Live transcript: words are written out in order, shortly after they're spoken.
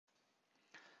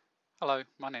Hello,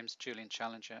 my name is Julian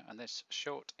Challenger, and this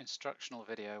short instructional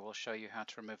video will show you how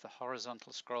to remove the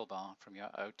horizontal scroll bar from your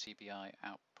OTBI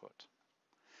output.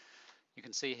 You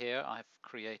can see here I've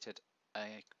created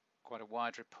quite a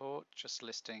wide report just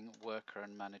listing worker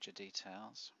and manager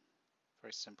details.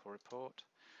 Very simple report.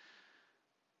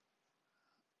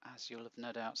 As you'll have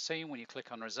no doubt seen, when you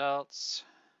click on results,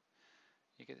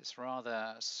 you get this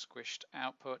rather squished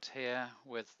output here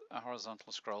with a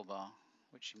horizontal scroll bar,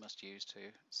 which you must use to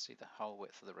see the whole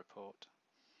width of the report.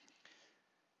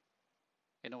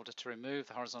 In order to remove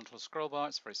the horizontal scroll bar,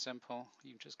 it's very simple.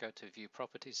 You just go to View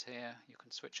Properties here. You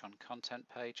can switch on Content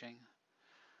Paging.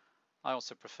 I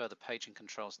also prefer the paging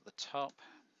controls at the top,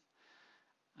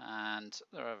 and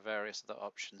there are various other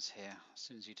options here. As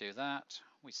soon as you do that,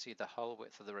 we see the whole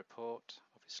width of the report.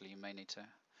 Obviously, you may need to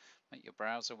make your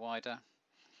browser wider.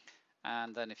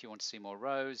 And then if you want to see more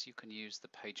rows, you can use the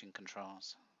paging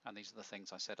controls. And these are the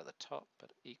things I said at the top, but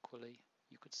equally,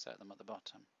 you could set them at the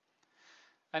bottom.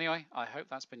 Anyway, I hope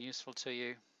that's been useful to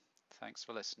you. Thanks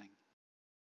for listening.